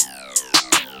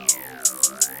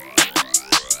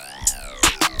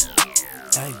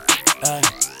Ay, ay,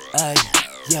 ay,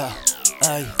 yeah,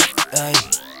 ay, ay,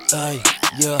 ay,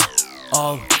 yeah.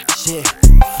 Oh shit,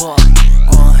 fuck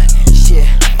on shit,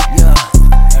 yeah.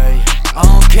 Ay, I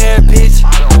don't care, bitch. I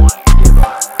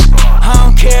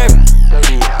don't care.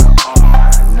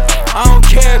 I don't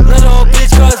care, little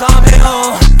bitch, cause I'm at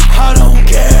home. I don't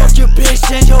care. Fuck your bitch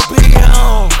and your big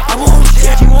on. I won't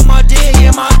shit. She want my dick,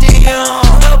 yeah, my dick on.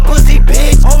 Little pussy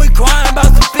bitch, always crying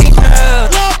about some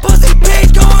females. Little pussy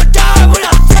bitch, gon' die when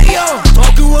I say yo.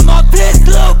 Talking with my fist,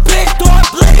 little bitch, start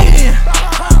bleeding.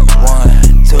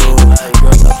 1, 2,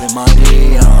 girls up in my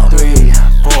DM. 3,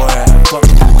 4, fuck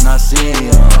me when I see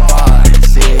them. 5,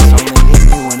 6, only hit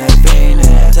me when they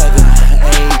faintin'. 7,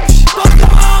 8, fuck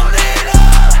them all, nigga.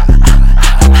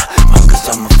 Focus,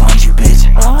 I'ma find you, bitch.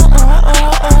 Now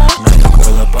your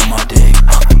girl up on my dick.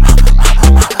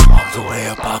 All the way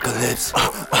apocalypse.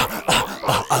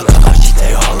 I got